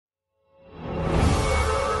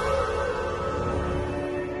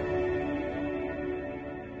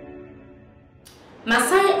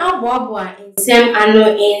Masai aboaboa nsem ano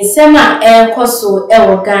nsem a ekoso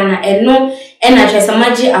ewo Ghana eno na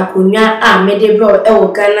chesamaje akonwa a medebro ewo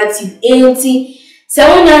GhanaTube enti se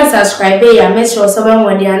wonya subscribe ya mesro so be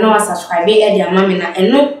wode ana subscribe e dia mame na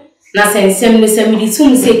eno na sensem no semidi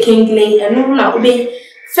tum se kingling eno na obe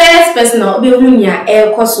first person obe hunya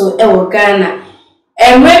ekoso ewo Ghana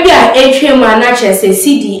emre bia etwem ana chese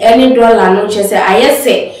cd any dollar no chese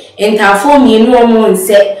ayese entafo mienu omo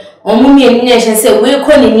nse omumi enye chese we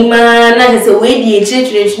ko ni nima na chese we di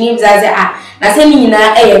echire ni zaze na se ni nyina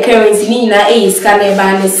currency ni nyina iska na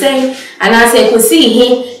ba ne se ana se ko si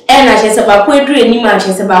hi na chese ba ko edure ni ma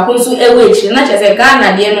chese ba ko nso ewe echire na chese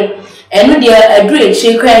Ghana de no enu de edure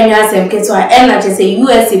echire kwa enwa asem keto na chese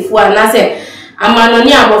US fu ana se amano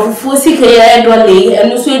ni abofufu sike ye dollar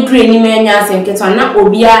enu so edure ni ma enwa asem keto na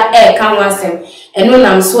obia ka wasem enu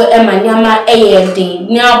nam so emanyama din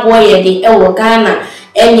ni abo ye de ewo Ghana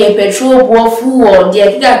enye petrol bofu o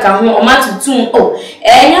de kika ka ho o matutum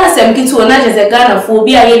enya asem kitu na jese Ghana fo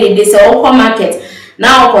bi aye de se o market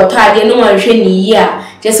na o kota de no wanhwe ni yi a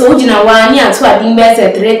jese o gina wa ni ato adin be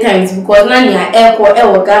se 3 times because na ni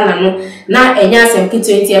ewo Ghana no na enya asem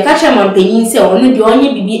kitu enti e ka che mampanyin se onu de onye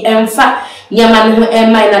bibi emfa nyama no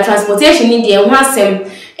na transportation ni de ho asem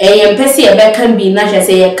ye mpese e be kan bi na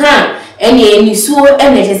jese ye kan enye ni suo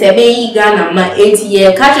ene jese be yi Ghana ma enti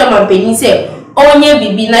ye ka che mampanyin se onye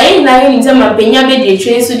bibi na yin na yin nze mampenya be de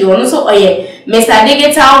train so de ono so oye Mr.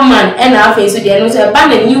 Digital Man and afa so de no so ban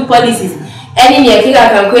new policies any near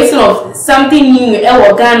kika question of something new e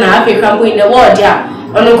Ghana African point in the world ya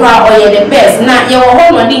ono kwa oye the best na ye wo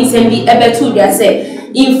ho no din sem bi ebe to dia say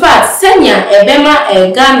in fact senya ebema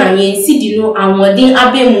Ghana ye sidi no anwodin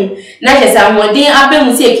abemu na chese anwodin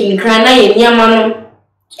abemu se kinkran na ye niama no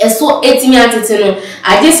eso etimi atete no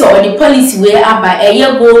aje so the policy we aba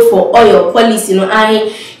eye gold for oil policy no ai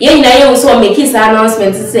ye nyina ye so make this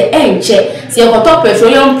announcement say enche se ekoto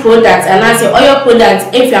petroleum products and say oil products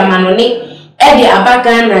if ya manone e de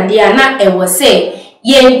abaga na dia na e wo say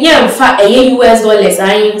ye mfa eye US dollars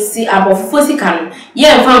ai si abofofo sika no ye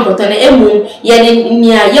mfa mpoto na emu ye de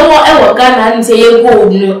nia ye wo e wo Ghana nse ye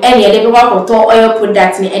gold no e ne de be wakoto oil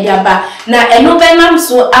products ni e de aba na eno benam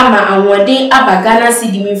so ama anwode aba Ghana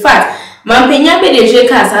cedi in fact mampenya be de je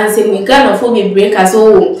ka sanse mu Ghana fo be breaker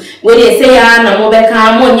so we dey say ya na mo be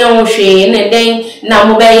ka mo nya wo hwe ne den na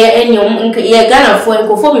mo be ye enyom ye Ghana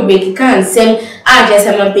fo be break kan sem aje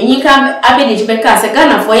se mampenyi ka abe de je be ka se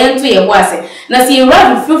Ghana fo ye nto ye bo ase na si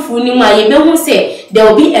rap fufu ni ma ye be hu say there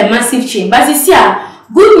will be a massive change but this year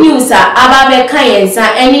good news ababe kan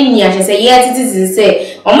yensa eni ni aje se ye titi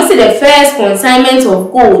say almost the first consignment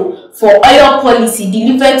of gold for oil policy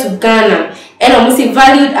delivered to Ghana and almost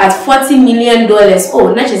valued at $40 million.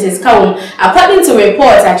 Oh, not just according to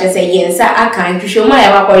reports, I just say yes, I can't show my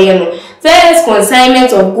first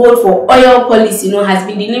consignment of gold for oil policy has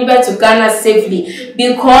been delivered to Ghana safely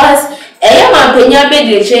because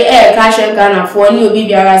cash Ghana for new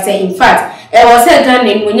BBR say in fact it was said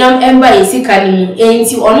Ghana munyam emba yesika ni mu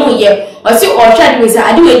enti ono ye osi ochad we say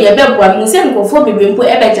adiwe de bebwa mu se nkofo bebempo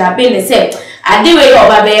ebeja be ne se adiwe yo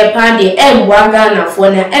babe pande embwa Ghana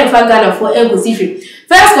for na emfa Ghana for egosifri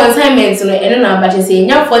first consignment no eno na abache say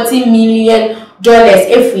nya $40 million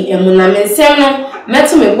if we emuna mensem no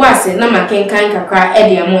meto me boase na makenkan kakra e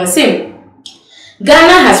de amo sim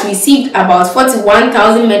Ghana has received about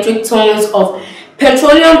 41,000 metric tons of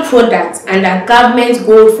petroleum products under government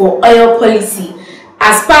gold for oil policy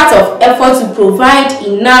as part of effort to provide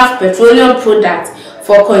enough petroleum products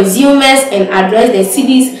for consumers and address the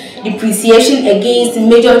city's depreciation against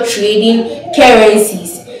major trading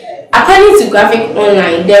currencies. According to Graphic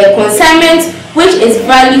Online, the consignment, which is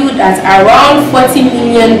valued at around $40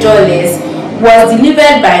 million, was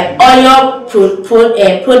delivered by oil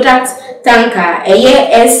product tanker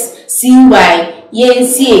SCY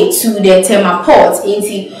to the Tema port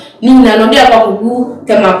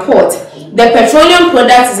Tema port. The petroleum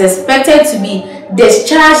product is expected to be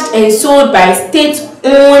discharged and sold by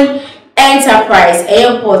state-owned enterprise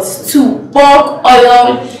airports to bulk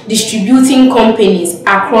oil distributing companies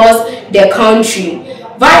across the country.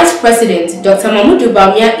 Vice President Dr. Mahmoud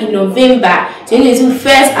Bawumia in November 2022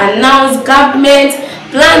 first announced government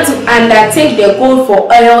plan to undertake the Gold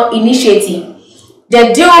for Oil initiative.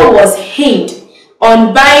 The deal was hinged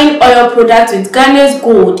on buying oil products with Ghana's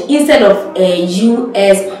gold instead of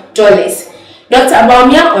US dollars. Dr.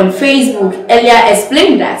 Bawumia on Facebook earlier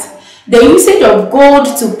explained that the usage of gold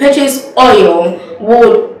to purchase oil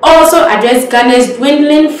would also address Ghana's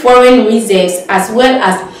dwindling foreign reserves as well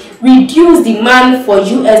as reduce demand for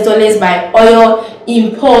US dollars by oil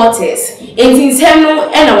importers. In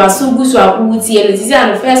Tinseno and our Sugu so uti and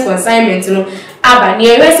the first consignment aba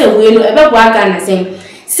ne rese we no ebe bo aga na sen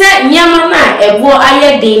se nyama na ebo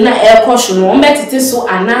aye den na ekosho no mbetete so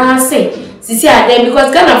anase sisi ade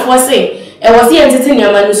because Ghana for say e was here entity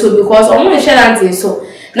nyama no so because omo share so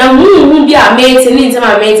na hu bi a mate ni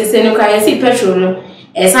ntama mate se no kan si petrol no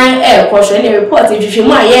esan ekosho ne report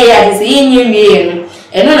hwehwemu aye ya se yenye wie no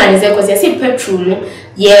eno na se ko se si petrol no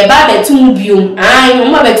ye ba betum biom ai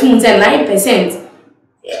mo ba betum 9%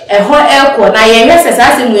 ho elko na ye hwese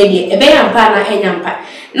sase mu edi ebe ya mpa na enya mpa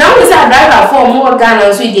na wo se driver for mo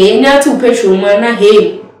Ghana so de enya tu petrol mu na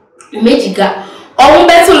he mejiga o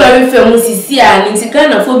betu lorry fam sisi a ni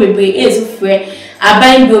Ghana for bebre ezufre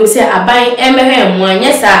aban biom se aban emehe mu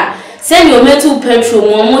anya sa se ni o metu petrol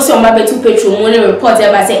mu mo se o ba betu petrol mu ne report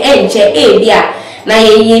e ba se enche e bia na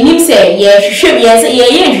ye nim se ye hwehwe bia se ye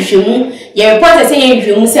hwehwemu ye report say ye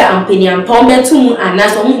hwehwemu se ampani ampa betu mu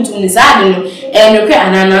anaso mu ntum ni zaade no enokwe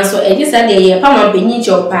ananaso ejisa de ye pa mampani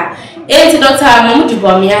chopa enti doctor mamudu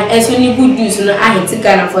bomia eso ni good news no aheti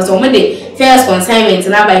Ghana for so mo de first consignment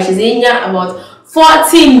na ba shizenya about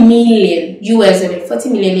 40 million US dollar 40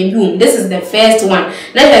 million boom. This is the first one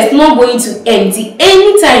that is not going to end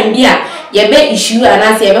anytime here ye be issue and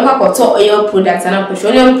as ye be kwakoto oil products and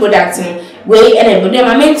petroleum products we anybody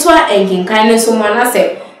ma mentor engin kind so man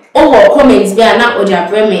say over comments be na oja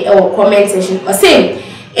breme or comment section or same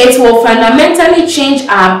it will fundamentally change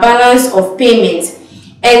our balance of payments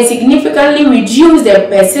and significantly reduce the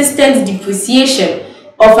persistent depreciation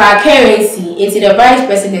of our currency into the vice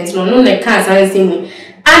president no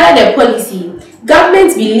under the policy.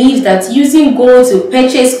 Government believes that using gold to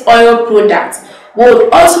purchase oil products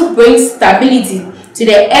would also bring stability to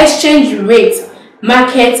the exchange rate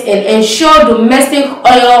market and ensure domestic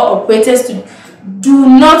oil operators do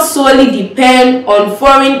not solely depend on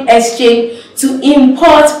foreign exchange to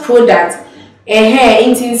import products.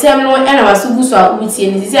 In some no and our subuso uti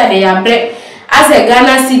and this they are break as a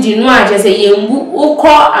Ghana city no a just say yembu uko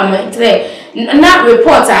amatre na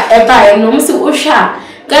reporter eba no msi osha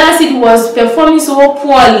Ghana city was performing so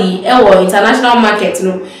poorly international market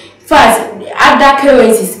no first other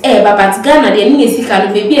currencies but Ghana they need sika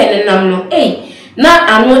no baby and nam no na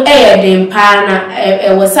anu dem pa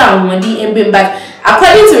na was amodi embem but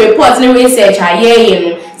according to reports and research aye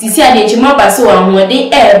no sisi ade chima ba so amodi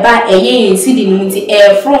eba eye city no nti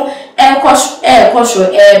from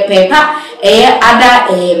kosho pepa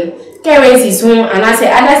other currencies ho anase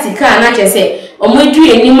other sika anache se omodru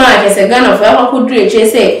enima ache se Ghana for akwadru eche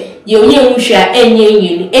se ye onye nhwa enye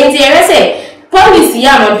yenu enti ere se policy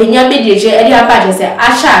ya mampenya bedeje ede abaje se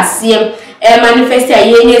asha asiem manifest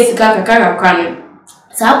aye nye sika kakaka no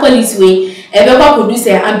sa policy we ebe kwa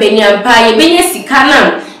produce ampenya mpa ye benye sika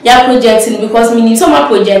na ya projecting because meaning some are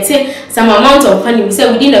projecting some amount of money we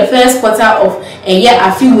say within the first quarter of a year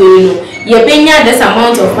afiwe no ye benya this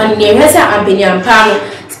amount of money ye hwese ampenya mpa no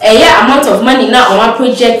amount of money na on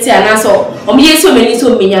project and so omiye so many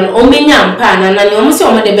so menya no omenya mpa na na omo se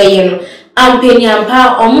omo de beye no ampenya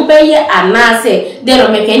mpa omo beye anase de no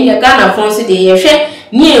meken ye Ghana fonso de ye hwe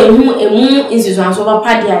ni ehu emu insusu anso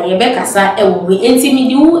papa de a ye be kasa ewo we enti mi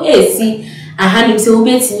di wu esi ahanim se wo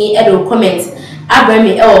betimi e do comment abrami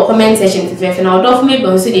e comment section fefe na odof me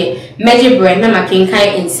bon so de meje brand na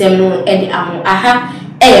makenkan ensem no e de aho aha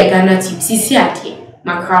e ye GhanaTube sisi ade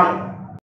makram